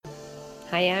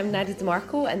Hi, I'm Nadia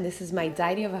DeMarco, and this is my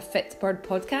Diary of a Fit Bird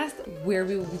podcast, where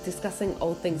we will be discussing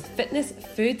all things fitness,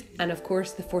 food, and of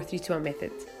course the 4-3-2-1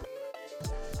 method.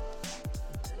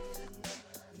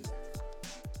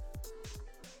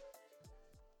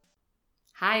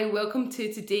 Hi, welcome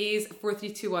to today's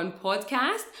 4-3-2-1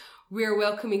 podcast. We're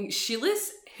welcoming Sheilas,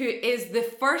 who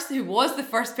was the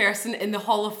first person in the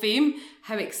Hall of Fame.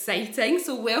 How exciting.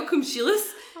 So welcome, Sheilas.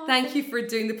 Thank you for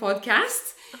doing the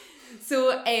podcast.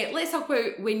 So let's talk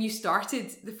about when you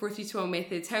started the 4-3-2-1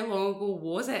 method. How long ago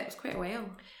was it? It was quite a while.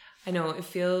 I know, it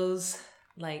feels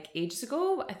like ages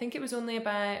ago. I think it was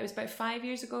about 5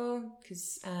 years ago,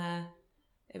 because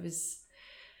it was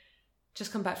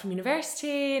just come back from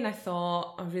university, and I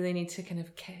thought I really need to kind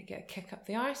of get a kick up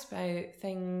the arse about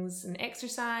things and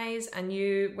exercise. And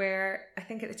you were, I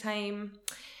think at the time,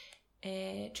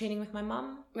 training with my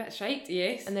mum. That's right,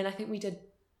 yes. And then I think we did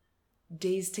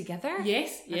days together.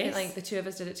 Yes. I think like the two of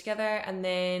us did it together, and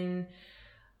then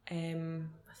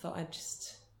I thought I'd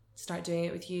just start doing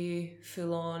it with you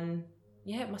full on.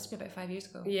 Yeah, it must be about 5 years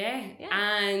ago. Yeah.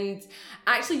 And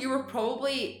actually you were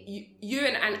probably, you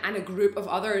and a group of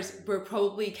others were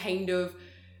probably kind of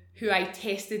who I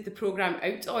tested the program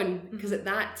out on, because at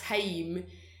that time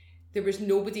there was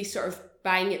nobody sort of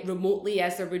buying it remotely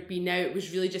as there would be now. It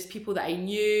was really just people that I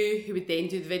knew who would then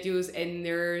do the videos in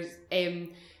their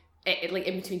like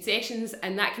in between sessions,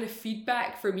 and that kind of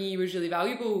feedback for me was really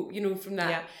valuable, you know, from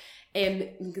that.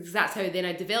 Because that's how then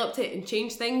I developed it and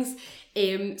changed things.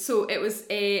 So it was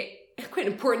quite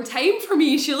an important time for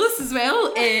me, Sheilas, as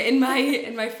well, in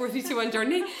my 4-3-2-1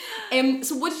 journey.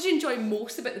 So what did you enjoy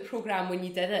most about the program when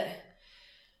you did it?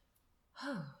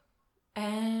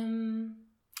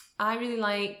 I really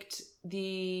liked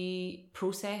the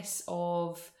process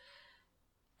of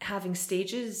having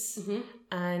stages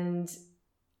and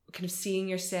kind of seeing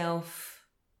yourself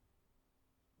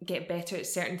get better at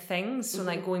certain things. So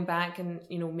like going back and,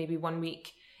 you know, maybe 1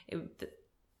 week,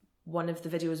 one of the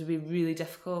videos would be really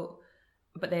difficult,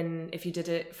 but then if you did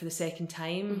it for the second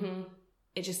time,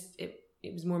 it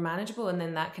was more manageable. And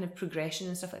then that kind of progression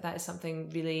and stuff like that is something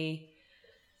really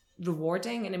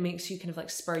rewarding, and it makes you kind of like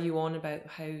spur you on about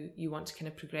how you want to kind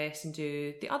of progress and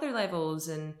do the other levels.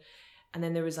 And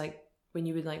then there was like when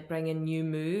you would like bring in new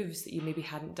moves that you maybe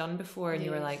hadn't done before, and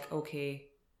you were like, okay,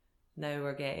 now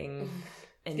we're getting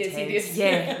intense. Serious.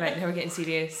 Yeah, right, now we're getting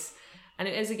serious. And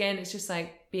it is, again, it's just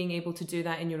like being able to do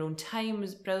that in your own time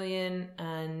was brilliant,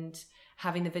 and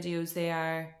having the videos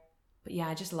there. But yeah,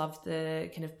 I just loved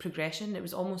the kind of progression. It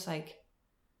was almost like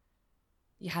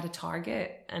you had a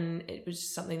target, and it was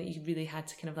just something that you really had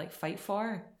to kind of like fight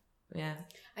for. Yeah.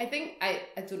 I think, I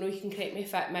don't know, you can correct me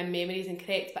if my memory is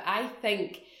incorrect, but I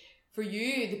think for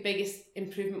you the biggest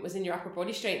improvement was in your upper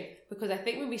body strength, because I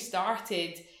think when we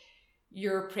started,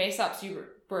 your press ups you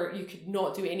could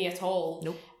not do any at all.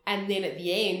 Nope. And then at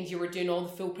the end you were doing all the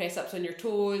full press ups on your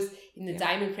toes in the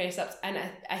diamond press ups, and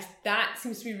I that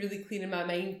seems to be really clear in my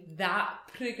mind. That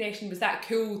progression was that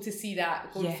cool to see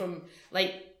that going from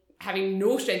like having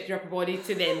no strength in your upper body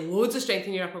to then loads of strength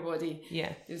in your upper body.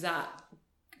 Yeah. Was that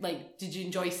like, did you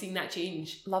enjoy seeing that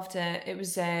change? Loved it. It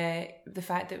was the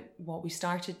fact that we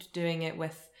started doing it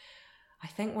with, I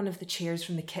think, one of the chairs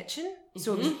from the kitchen.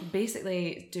 So it was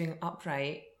basically doing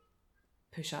upright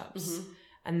push-ups,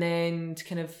 and then to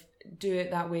kind of do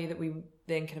it that way that we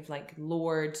then kind of like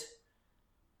lowered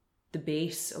the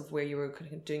base of where you were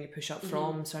kind of doing your push-up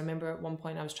from. So I remember at one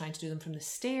point I was trying to do them from the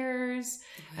stairs,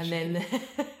 and then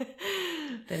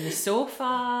then the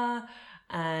sofa,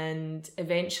 and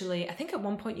eventually I think at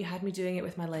one point you had me doing it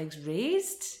with my legs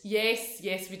raised. Yes,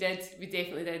 we did. We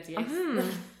definitely did, yes.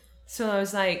 So I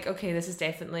was like, okay, this is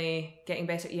definitely getting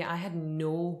better. Yeah, I had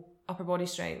no upper body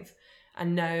strength.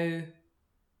 And now,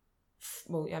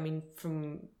 well, I mean,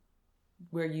 from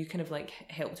where you kind of like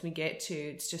helped me get to,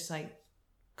 it's just like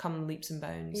come leaps and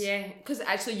bounds. Yeah, because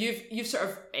actually you've sort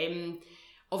of,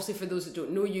 obviously for those that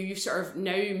don't know you, you've sort of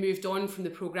now moved on from the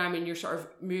program, and you're sort of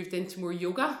moved into more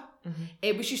yoga.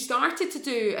 Which you started to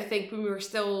do, I think, when we were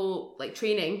still like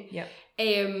training. Yeah.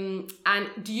 And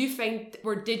did you find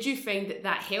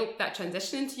that helped that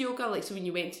transition into yoga? Like, so when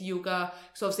you went to yoga,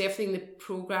 so obviously everything in the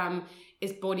program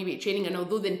is bodyweight training, and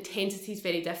although the intensity is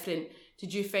very different,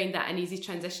 did you find that an easy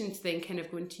transition to then kind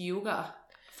of go into yoga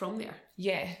from there?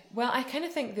 Yeah. Well, I kind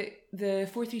of think that the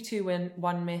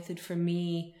 4-3-2-1 method for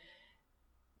me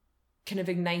kind of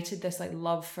ignited this like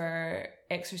love for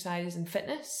exercise and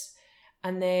fitness.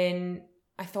 And then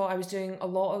I thought I was doing a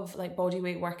lot of like body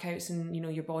weight workouts, and you know,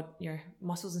 your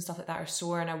muscles and stuff like that are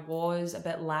sore, and I was a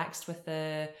bit laxed with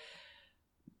the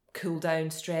cool down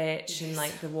stretch and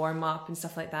like the warm up and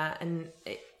stuff like that. And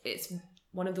it's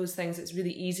one of those things that's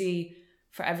really easy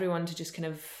for everyone to just kind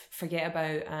of forget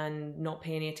about and not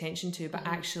pay any attention to. But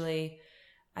actually,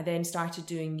 I then started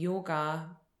doing yoga,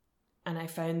 and I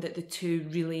found that the two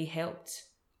really helped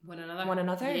one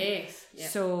another. Yes. Yeah.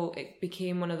 So it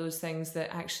became one of those things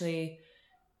that actually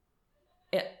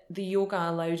the yoga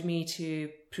allowed me to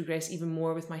progress even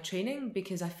more with my training,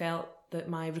 because I felt that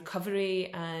my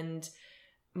recovery and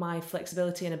my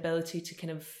flexibility and ability to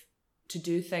kind of to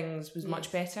do things was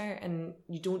much better. And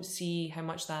you don't see how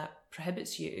much that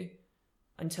prohibits you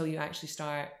until you actually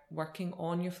start working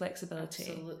on your flexibility.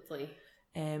 Absolutely.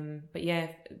 But yeah,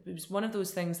 it was one of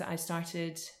those things that I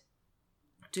started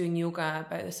doing yoga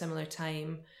about a similar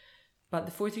time. But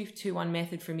the 4-3-2-1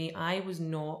 method for me, I was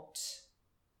not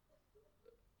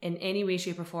in any way,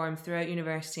 shape or form throughout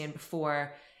university and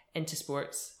before into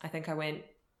sports. I think I went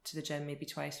to the gym maybe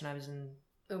twice when I was in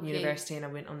university, and I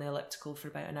went on the elliptical for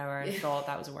about an hour and thought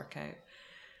that was a workout.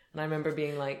 And I remember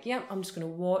being like, yeah, I'm just going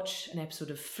to watch an episode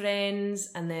of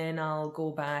Friends, and then I'll go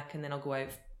back, and then I'll go out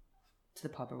to the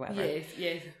pub or whatever.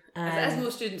 Yes. As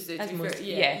most students do.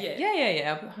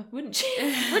 Yeah. I wouldn't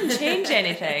change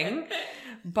anything.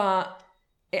 But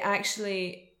it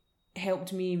actually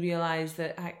helped me realise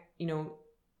that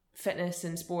fitness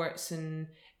and sports and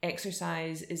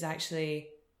exercise is actually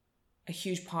a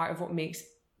huge part of what makes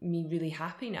me really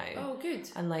happy now. Oh, good.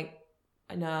 And like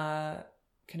in a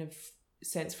kind of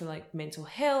sense for like mental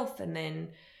health, and then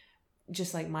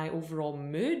just like my overall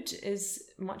mood is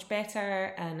much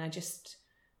better, and I just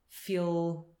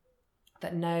feel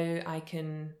that now I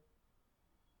can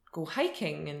go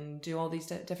hiking and do all these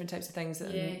different types of things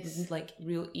that with like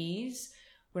real ease,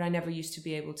 where I never used to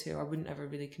be able to, or wouldn't ever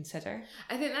really consider.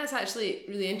 I think that's actually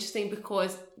really interesting,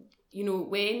 because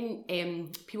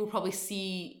when people probably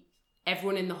see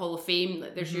everyone in the Hall of Fame,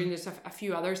 like there's you and there's a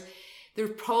few others,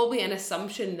 there's probably an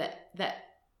assumption that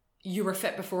you were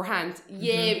fit beforehand.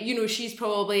 She's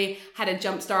probably had a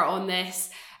jump start on this,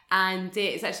 and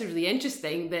it's actually really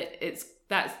interesting that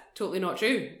that's totally not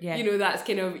true. That's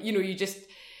kind of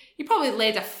you probably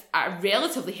led a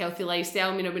relatively healthy lifestyle.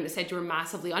 I mean, I wouldn't have said you were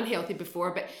massively unhealthy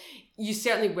before, but you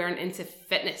certainly weren't into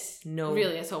fitness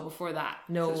really at all before that.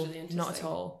 No, so really not at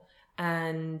all.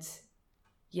 And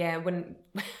yeah, when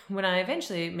I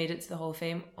eventually made it to the Hall of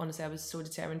Fame, honestly, I was so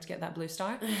determined to get that blue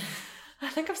star. I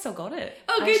think I've still got it.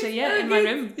 Oh, good. Actually, yeah, in my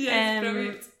room. Yes,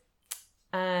 brilliant.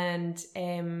 And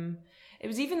it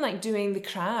was even like doing the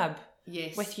crab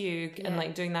with you and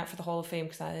like doing that for the Hall of Fame,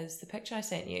 because that is the picture I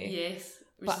sent you. Yes.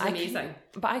 Which is amazing.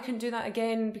 But I couldn't do that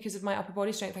again because of my upper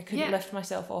body strength. I couldn't lift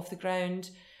myself off the ground,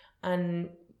 and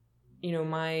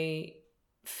my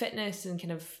fitness and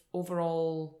kind of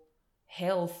overall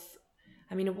health,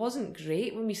 I mean, it wasn't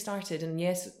great when we started. And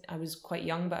yes, I was quite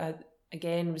young, but I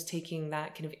again was taking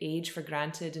that kind of age for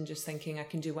granted and just thinking I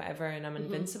can do whatever and I'm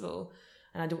invincible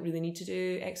and I don't really need to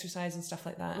do exercise and stuff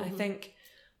like that. I think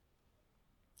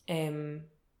now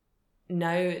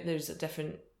there's a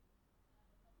different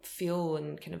feel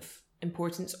and kind of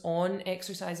importance on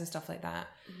exercise and stuff like that.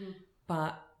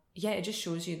 But yeah, it just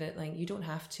shows you that like you don't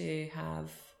have to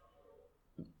have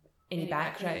any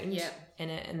background in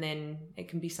it, and then it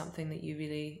can be something that you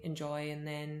really enjoy, and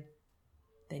then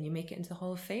you make it into the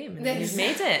Hall of Fame, and then you've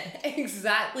made it.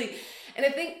 Exactly. And I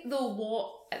think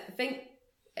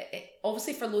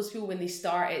obviously for loads of people when they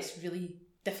start, it's really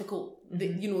difficult.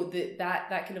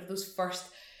 That kind of those first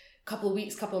couple of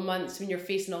weeks, couple of months when you're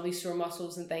facing all these sore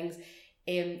muscles and things,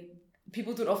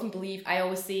 people don't often believe. I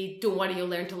always say, don't worry, you'll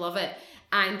learn to love it.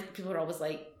 And people are always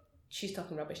like, she's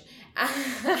talking rubbish.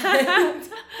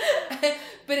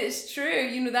 But it's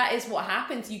true, that is what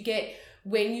happens. You get,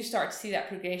 when you start to see that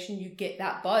progression, you get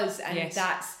that buzz, and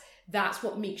that's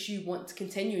what makes you want to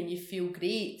continue, and you feel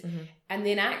great. And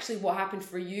then actually what happened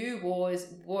for you was,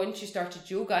 once you started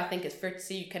yoga, I think it's fair to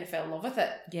say you kind of fell in love with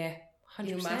it. Yeah,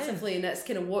 100%. Massively, and that's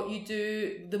kind of what you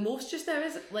do the most just now,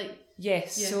 is it? Like,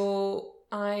 yes, so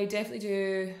I definitely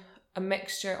do a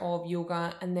mixture of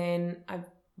yoga, and then I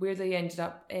weirdly ended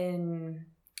up in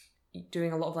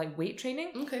doing a lot of like weight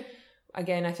training. Okay.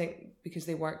 Again, I think because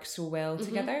they work so well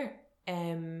together.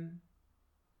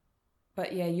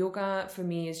 But yeah, yoga for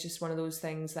me is just one of those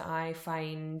things that I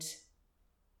find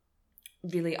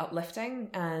really uplifting,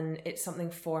 and it's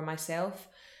something for myself.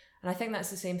 And I think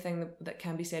that's the same thing that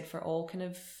can be said for all kind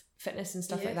of fitness and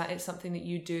stuff like that. It's something that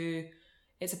you do,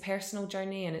 it's a personal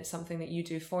journey, and it's something that you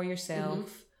do for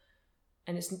yourself.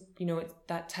 And it's, it's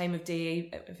that time of day,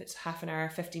 if it's half an hour,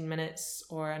 15 minutes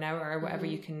or an hour, or whatever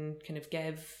you can kind of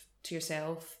give to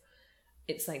yourself,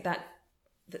 it's like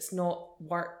that's not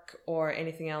work or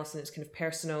anything else, and it's kind of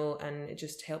personal, and it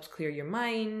just helps clear your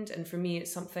mind. And for me,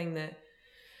 it's something that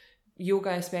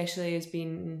yoga especially has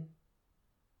been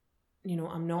you know,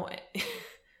 I'm not,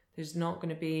 there's not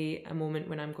going to be a moment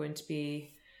when I'm going to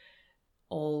be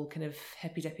all kind of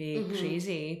hippy dippy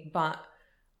crazy, but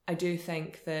I do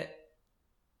think that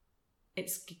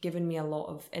it's given me a lot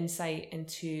of insight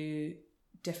into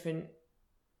different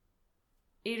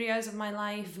areas of my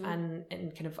life and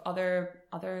in kind of other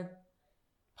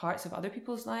parts of other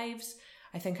people's lives.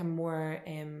 I think I'm more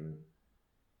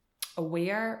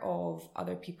aware of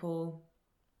other people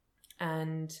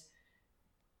and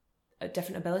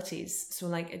different abilities. So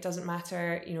like, it doesn't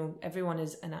matter, you know, everyone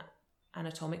is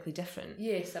anatomically different.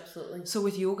 Yes, absolutely. So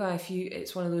with yoga,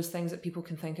 it's one of those things that people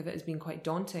can think of it as being quite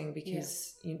daunting,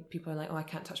 because you know, people are like, oh, I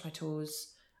can't touch my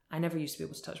toes. I never used to be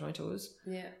able to touch my toes.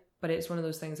 Yeah. But it's one of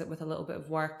those things that with a little bit of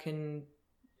work and,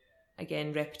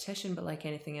 again, repetition, but like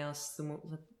anything else, the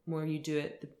more you do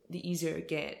it, the easier it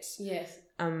gets. Yes.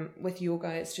 With yoga,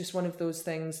 it's just one of those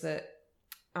things that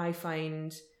I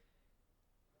find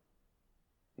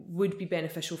would be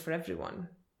beneficial for everyone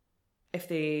if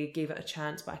they gave it a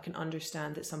chance. But I can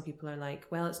understand that some people are like,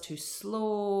 well, it's too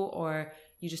slow, or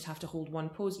you just have to hold one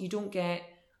pose. You don't get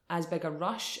as big a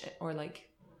rush or like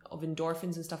of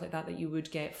endorphins and stuff like that you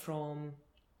would get from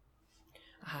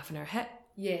a half an hour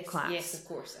HIIT class. Yes, of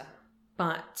course.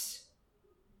 But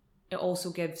it also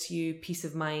gives you peace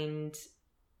of mind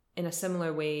in a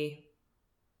similar way,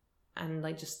 and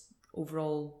like just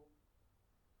overall,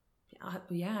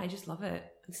 I just love it.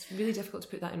 It's really difficult to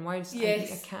put that in words.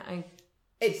 Yes.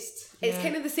 It's yeah.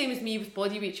 kind of the same as me with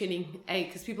bodyweight training,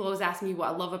 because people always ask me what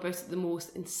I love about it the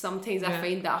most, and sometimes I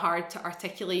find that hard to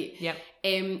articulate. Yep.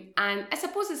 And I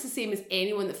suppose it's the same as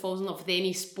anyone that falls in love with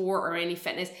any sport or any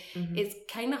fitness. It's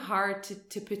kind of hard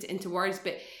to put it into words,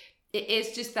 but it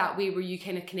is just that way where you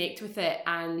kind of connect with it,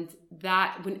 and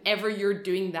that whenever you're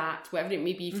doing that, whatever it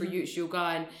may be for you, it's yoga,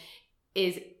 and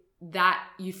is that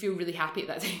you feel really happy at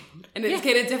that time. And it's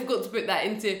kind of difficult to put that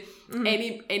into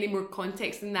any more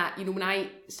context than that. You know, when I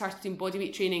started doing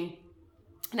bodyweight training,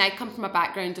 and I come from a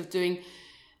background of doing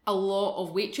a lot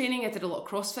of weight training, I did a lot of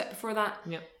CrossFit before that.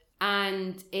 Yep.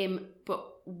 And but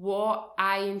what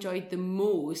I enjoyed the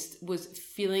most was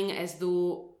feeling as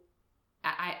though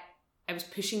I was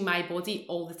pushing my body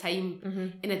all the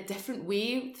time in a different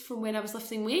way from when I was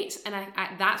lifting weights, and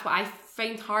I that's what I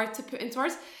find hard to put into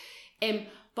words.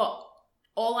 But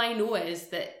all I know is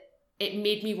that it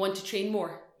made me want to train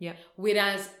more. Yeah.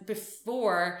 Whereas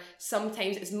before,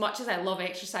 sometimes, as much as I love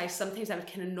exercise, sometimes I would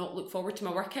kind of not look forward to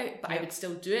my workout, but I would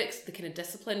still do it because the kind of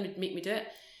discipline would make me do it.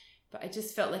 But I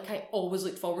just felt like I always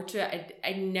looked forward to it.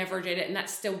 I never dread it, and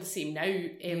that's still the same now.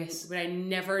 Where I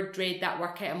never dread that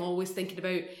workout. I'm always thinking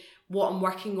about what I'm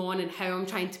working on and how I'm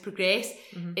trying to progress.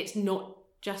 It's not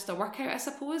just a workout, I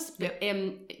suppose. But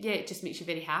it just makes you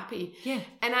very happy. Yeah.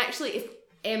 And actually, if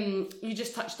you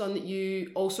just touched on that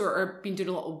you also are been doing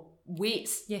a lot of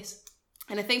weights. Yes.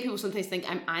 And I think people sometimes think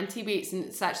I'm anti-weights, and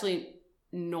it's actually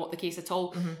not the case at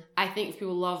all. I think if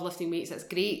people love lifting weights, that's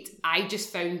great. I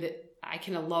just found that I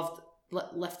kind of loved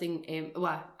lifting,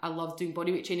 I love doing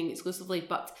bodyweight training exclusively,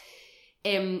 but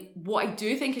what I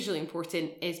do think is really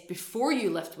important is before you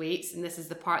lift weights, and this is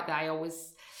the part that I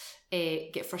always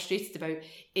get frustrated about,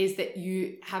 is that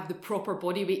you have the proper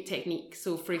bodyweight technique.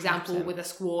 So for example, 100%. with a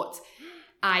squat,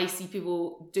 I see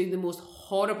people doing the most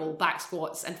horrible back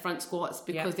squats and front squats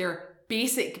because their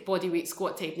basic bodyweight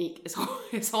squat technique is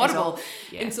horrible.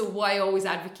 And so what I always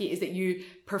advocate is that you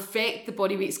perfect the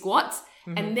bodyweight squats.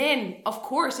 And then, of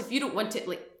course, if you don't want it,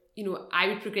 like, you know, I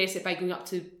would progress it by working up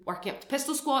to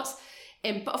pistol squats.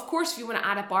 But of course, if you want to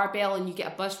add a barbell and you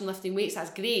get a buzz from lifting weights, that's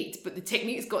great. But the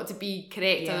technique's got to be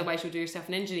correct, otherwise you'll do yourself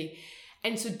an injury.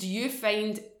 And so do you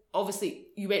find, obviously,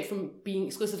 you went from being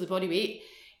exclusively bodyweight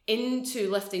into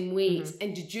lifting weights,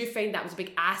 and did you find that was a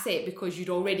big asset because you'd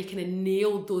already kind of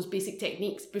nailed those basic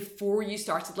techniques before you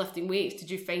started lifting weights? Did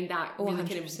you find that really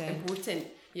 100%. Kind of important?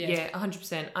 Yeah,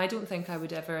 100%. I don't think I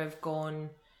would ever have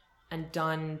gone and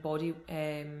done body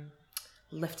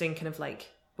lifting kind of like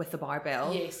with the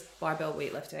barbell, barbell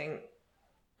weightlifting,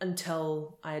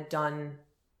 until I had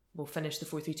finished the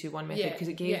 4-3-2-1 method, because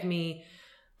it gave me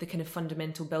the kind of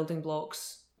fundamental building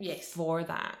blocks for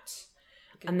that.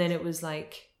 And then it was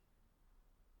like,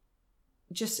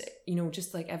 just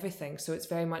like everything. So it's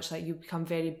very much like you become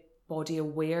very body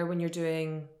aware when you're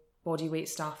doing body weight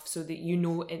stuff, so that you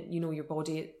know your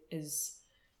body is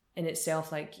in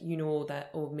itself, like, you know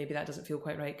that, oh, maybe that doesn't feel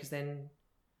quite right, because then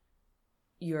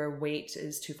your weight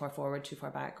is too far forward, too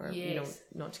far back, or you know,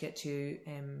 not to get too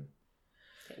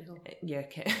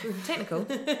technical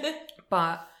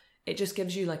but it just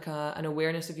gives you like an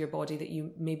awareness of your body that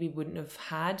you maybe wouldn't have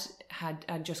had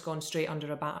just gone straight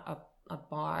under a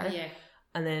bar,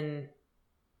 and then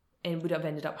would have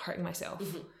ended up hurting myself.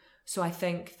 So I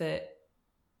think that,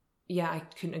 yeah, I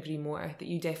couldn't agree more that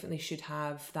you definitely should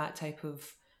have that type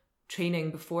of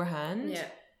training beforehand. Yeah.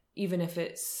 Even if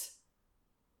it's,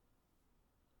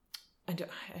 I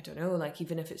don't know, like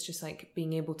even if it's just like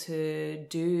being able to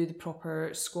do the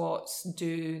proper squats,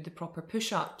 do the proper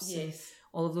push-ups, Yes.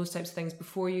 all of those types of things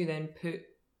before you then put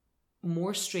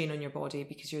more strain on your body,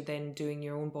 because you're then doing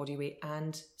your own body weight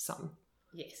and some.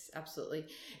 Yes, absolutely.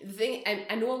 The thing,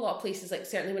 I know a lot of places, like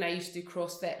certainly when I used to do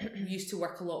CrossFit, we used to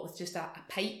work a lot with just a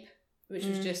pipe, which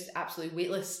was just absolutely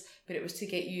weightless, but it was to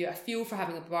get you a feel for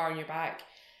having a bar on your back,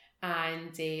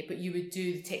 and but you would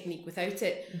do the technique without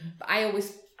it. But I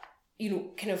always,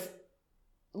 kind of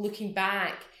looking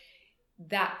back,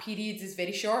 that period is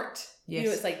very short. Yes.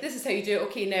 It's like, this is how you do it.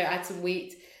 Okay, now add some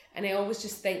weight. And I always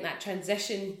just think that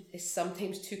transition is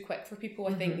sometimes too quick for people.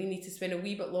 I think they need to spend a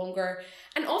wee bit longer.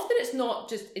 And often it's not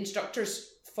just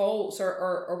instructors' faults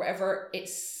or whatever.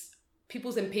 It's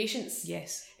people's impatience.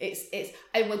 Yes. It's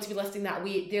I want to be lifting that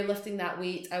weight. They're lifting that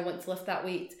weight. I want to lift that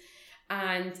weight.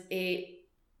 And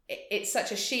it's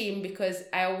such a shame, because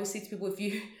I always say to people,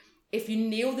 if you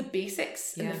nail the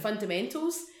basics and the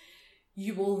fundamentals,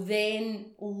 you will then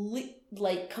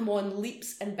come on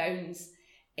leaps and bounds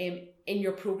in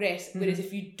your progress. Whereas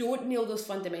if you don't nail those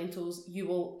fundamentals, you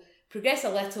will progress a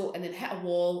little and then hit a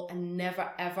wall and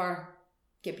never ever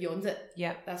get beyond it.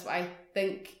 Yeah. That's what I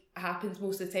think happens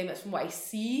most of the time. That's from what I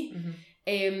see.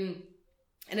 And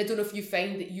I don't know if you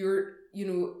find that you're,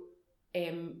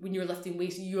 when you're lifting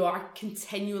weights, you are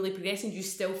continually progressing. Do you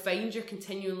still find you're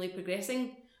continually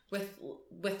progressing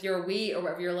with your weight or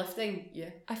whatever you're lifting?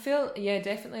 Yeah. I feel,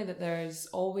 definitely that there's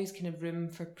always kind of room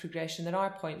for progression. There are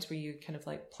points where you're kind of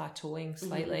like plateauing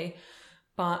slightly,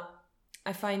 but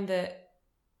I find that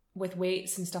with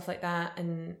weights and stuff like that,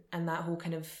 and that whole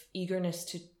kind of eagerness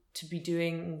to be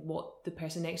doing what the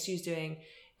person next to you is doing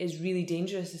is really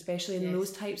dangerous, especially in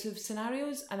those types of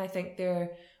scenarios. And I think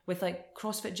they're, with like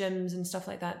CrossFit gyms and stuff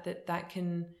like that,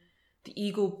 the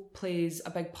ego plays a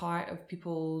big part of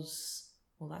people's,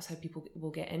 well, that's how people will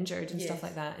get injured and stuff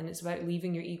like that. And it's about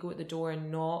leaving your ego at the door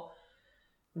and not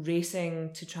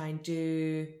racing to try and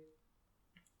do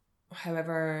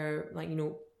however,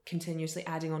 continuously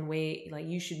adding on weight. Like,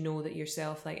 you should know that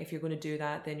yourself, like, if you're going to do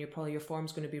that, then your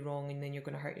form's going to be wrong, and then you're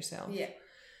going to hurt yourself. Yeah.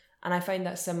 And I find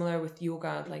that similar with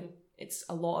yoga. Like, it's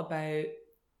a lot about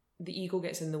the ego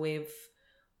gets in the way of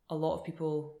a lot of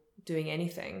people doing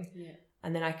anything. Yeah.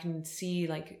 And then I can see,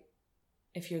 like,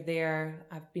 if you're there,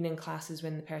 I've been in classes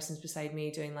when the person's beside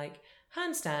me doing like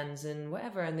handstands and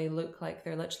whatever, and they look like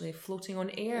they're literally floating on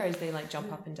air as they like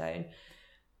jump up and down.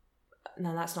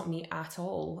 Now that's not me at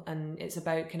all. And it's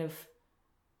about kind of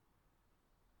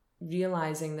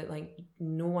realizing that like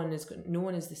no one is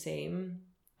the same,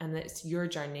 and that it's your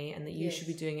journey, and that you should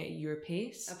be doing it at your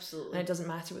pace. Absolutely. And it doesn't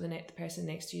matter what the person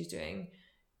next to you is doing.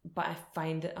 But I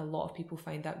find that a lot of people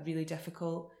find that really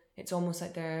difficult. It's almost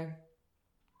like they're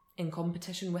in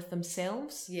competition with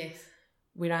themselves. Yes.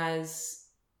 Whereas,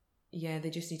 they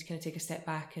just need to kind of take a step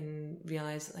back and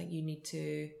realise that, like, you need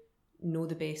to know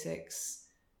the basics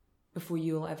before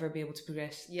you'll ever be able to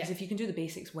progress. Yeah. Because if you can do the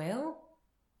basics well,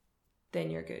 then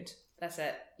you're good. That's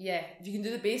it. Yeah. If you can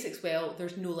do the basics well,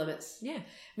 there's no limits. Yeah.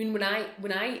 I mean, when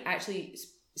I actually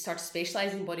started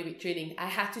specialising in bodyweight training, I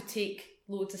had to take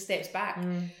loads of steps back.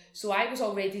 So I was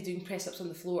already doing press-ups on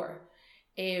the floor.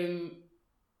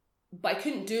 But I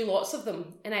couldn't do lots of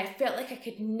them, and I felt like I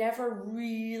could never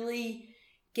really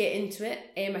get into it.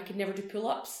 I could never do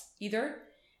pull-ups either,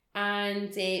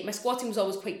 and my squatting was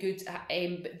always quite good,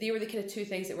 but they were the kind of two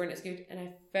things that weren't as good. And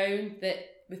I found that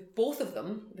with both of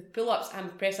them, with pull-ups and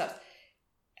with press-ups,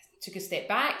 I took a step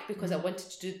back because I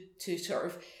wanted to sort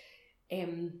of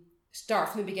start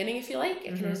from the beginning, if you like. I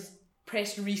kind of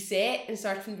pressed reset and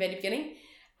started from the very beginning.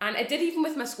 And I did even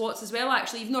with my squats as well,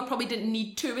 actually, even though I probably didn't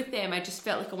need to with them. I just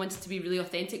felt like I wanted to be really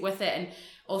authentic with it, and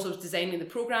also was designing the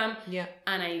program. Yeah.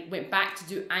 And I went back to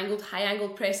do high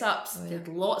angled press ups. Did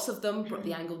lots of them, brought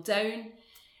the angle down.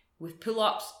 With pull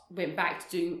ups, went back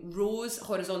to doing rows,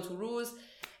 horizontal rows.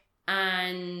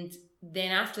 And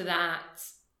then after that,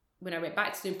 when I went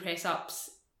back to doing press ups,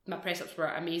 my press ups were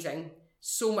amazing.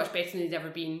 So much better than they'd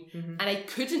ever been. And I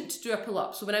couldn't do a pull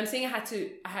up. So when I'm saying I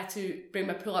had to bring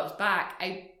my pull ups back,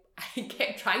 I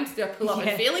kept trying to do a pull up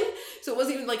and failing. So it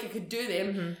wasn't even like I could do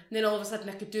them. And then all of a sudden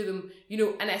I could do them,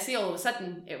 and I say all of a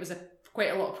sudden, it was quite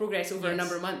a lot of progress over a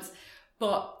number of months.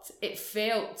 But it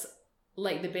felt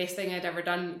like the best thing I'd ever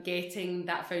done, getting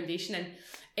that foundation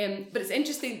in. But it's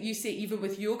interesting you say even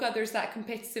with yoga there's that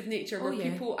competitive nature where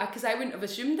people, because I wouldn't have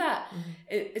assumed that.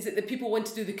 Is it that people want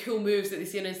to do the cool moves that they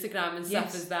see on Instagram and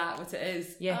stuff? Is that what it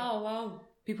is? Yeah. Oh wow.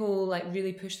 people like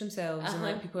really push themselves and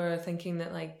like people are thinking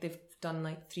that like they've done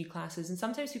like 3 classes, and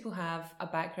sometimes people have a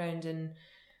background in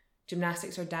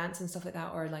gymnastics or dance and stuff like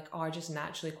that, or like are just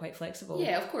naturally quite flexible.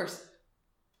 Yeah, of course.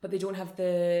 But they don't have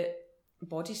the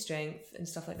body strength and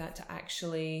stuff like that to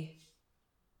actually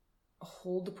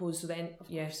hold the pose. So then,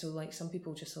 so like some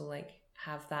people just will like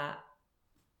have that,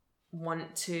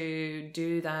 want to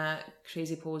do that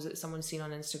crazy pose that someone's seen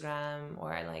on Instagram, or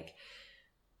like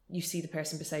you see the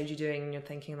person beside you doing and you're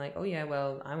thinking like, oh yeah,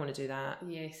 well, I want to do that.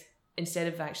 Yes. Instead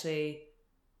of actually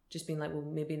just being like, well,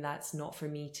 maybe that's not for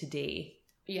me today.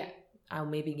 Yeah. I'll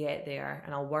maybe get there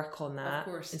and I'll work on that. Of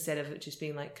course. Instead of it just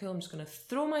being like, cool, I'm just going to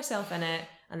throw myself in it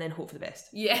and then hope for the best.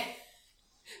 Yeah.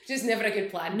 Just never a good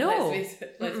plan. No. Let's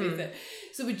face it.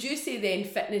 So would you say then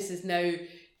fitness is now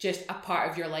just a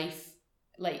part of your life,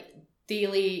 like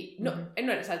daily, not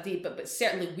necessarily daily, but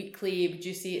certainly weekly? Would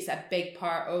you say it's a big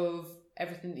part of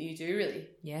everything that you do, really?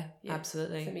 Yeah,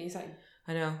 absolutely. It's amazing.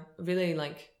 I know. Really,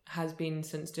 like, has been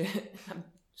since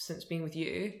being with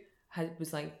you,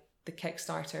 was like the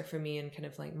Kickstarter for me, and kind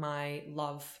of like my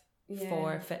love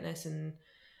for fitness and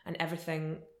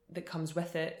everything that comes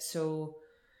with it. So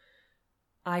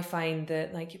I find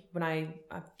that like when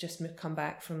I've just come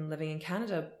back from living in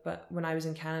Canada, but when I was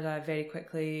in Canada, very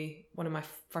quickly, one of my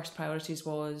first priorities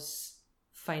was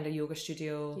find a yoga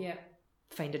studio,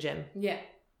 find a gym. Yeah.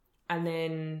 And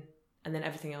then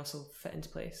everything else will fit into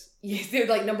place. Yes, they're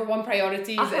like number one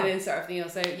priorities and then sort of everything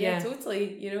else out. Yeah,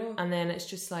 totally, you know. And then it's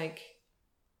just like,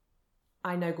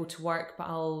 I now go to work, but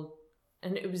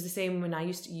and it was the same when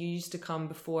you used to come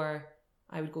before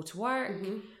I would go to work.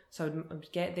 Mm-hmm. So I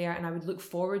would get there and I would look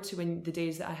forward to when the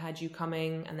days that I had you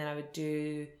coming, and then I would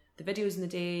do the videos in the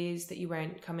days that you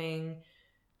weren't coming.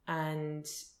 And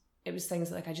it was things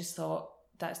that like I just thought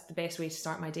that's the best way to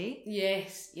start my day.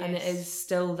 Yes. And it is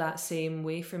still that same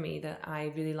way for me, that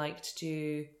I really like to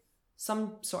do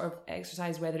some sort of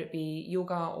exercise, whether it be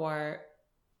yoga or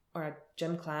a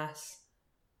gym class,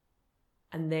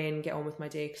 and then get on with my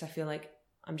day, because I feel like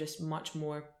I'm just much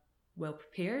more well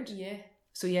prepared. Yeah.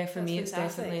 So yeah, for me, it's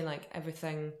definitely like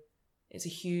everything. It's a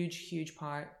huge, huge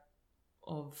part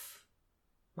of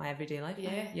my everyday life.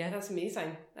 Yeah, that's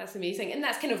amazing. That's amazing, and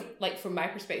that's kind of like, from my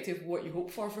perspective, what you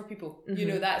hope for people. Mm-hmm. You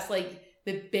know, that's like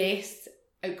the best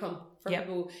outcome for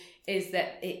people, is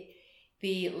that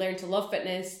they learn to love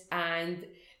fitness and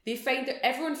they find that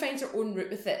everyone finds their own route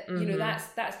with it. Mm-hmm. You know,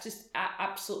 that's just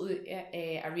absolutely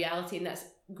a reality, and that's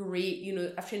great. You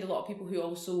know, I've trained a lot of people who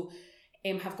also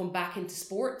have gone back into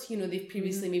sport. You know, they've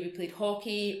previously maybe played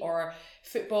hockey or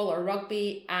football or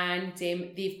rugby, and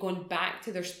they've gone back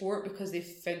to their sport because they've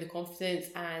found the confidence,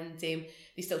 and they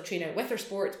still train out with their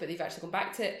sport, but they've actually gone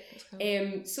back to it.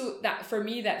 Cool. So that, for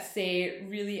me, that's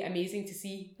really amazing to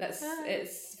see.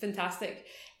 It's fantastic.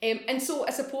 And so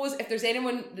I suppose if there's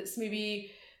anyone that's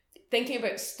maybe thinking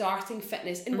about starting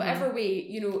fitness in whatever way,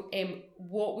 you know,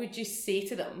 what would you say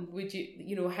to them? Would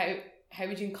you, how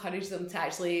would you encourage them to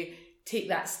actually take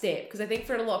that step? Because I think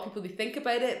for a lot of people, they think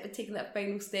about it, but taking that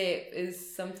final step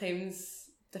is sometimes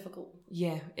difficult.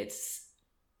 Yeah, it's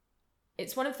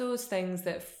one of those things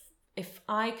that if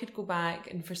I could go back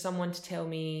and for someone to tell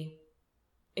me,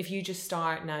 if you just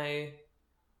start now,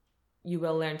 you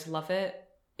will learn to love it.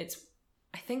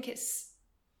 I think it's,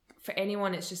 for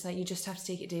anyone, it's just like, you just have to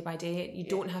take it day by day. You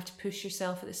don't have to push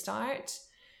yourself at the start.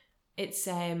 It's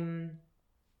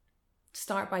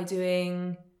start by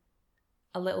doing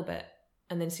a little bit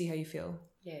and then see how you feel.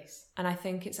 Yes. And I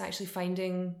think it's actually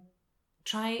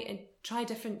try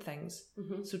different things.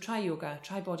 Mm-hmm. So try yoga,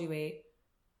 try bodyweight,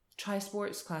 try a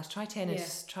sports class, try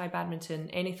tennis, try badminton,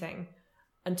 anything,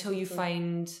 until you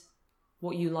find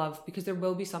what you love, because there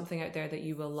will be something out there that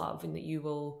you will love and that you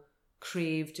will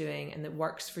crave doing and that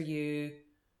works for you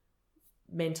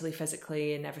mentally,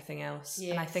 physically, and everything else.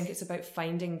 Yes. And I think it's about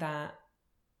finding that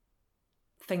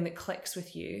thing that clicks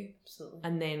with you. Absolutely.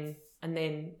 And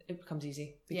then it becomes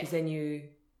easy, because then you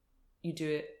do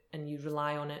it and you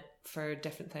rely on it for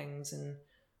different things, and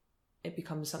it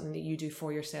becomes something that you do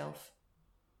for yourself.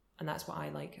 And that's what I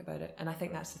like about it. And I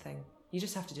think that's the thing. You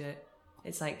just have to do it.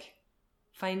 It's like,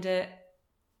 find it.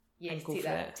 Yes, and go for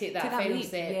it. Take that final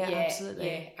step. Yeah,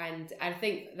 absolutely. Yeah. And I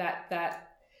think that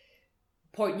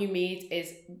point you made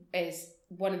is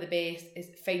one of the best, is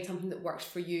find something that works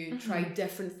for you. Mm-hmm. Try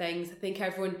different things. I think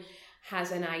everyone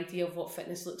has an idea of what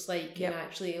fitness looks like, and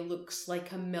actually it looks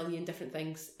like a million different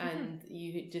things, and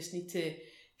you just need to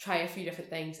try a few different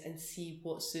things and see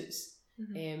what suits.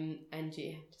 Mm-hmm. And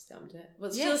just do it.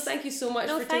 Well, Jill, thank you so much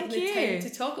for taking the time to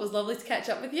talk. It was lovely to catch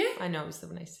up with you. I know, it was so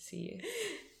nice to see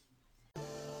you.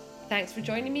 Thanks for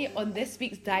joining me on this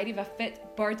week's Diary of a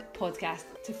Fit Bird podcast.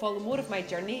 To follow more of my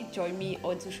journey, join me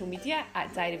on social media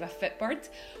at Diary of a Fit Bird,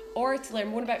 or to learn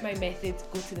more about my method,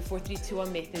 go to the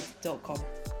 4321method.com.